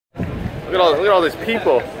Look at all these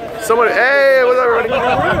people. Someone, hey, what's up, everybody?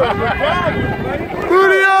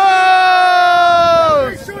 Studios!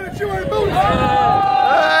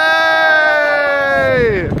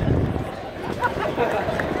 Hey!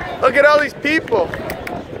 Look at all these people.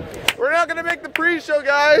 We're not gonna make the pre-show,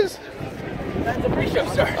 guys. That's the pre-show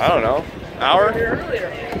start. I don't know. Hour?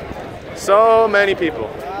 So many people.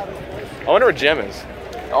 I wonder where Jim is.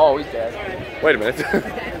 Oh, he's dead. Wait a minute.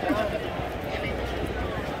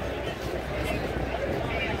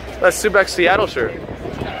 That's Subek's Seattle shirt.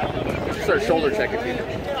 Just start shoulder checking people.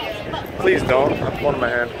 Please don't. I'm holding my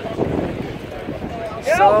hand.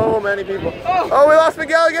 So many people. Oh, we lost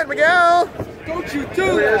Miguel again. Miguel! Don't you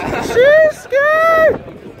do that! She's scared!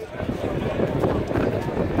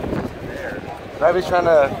 Ravi's trying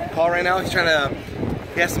to call right now. He's trying to.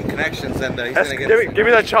 He has some connections and he's gonna get. Give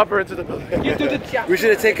me that chopper into the building. You do the chopper. We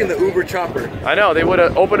should have taken the Uber chopper. I know. They would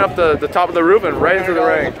have opened up the top of the roof and right into the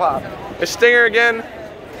ring. It's Stinger again.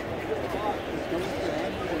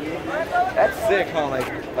 That's sick, huh?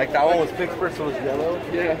 Like that one was fixed first, so it was yellow.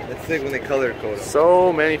 Yeah. That's sick when they color code it.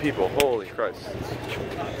 So many people. Holy Christ.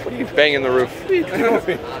 What are you banging the roof?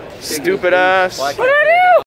 Stupid ass. Put it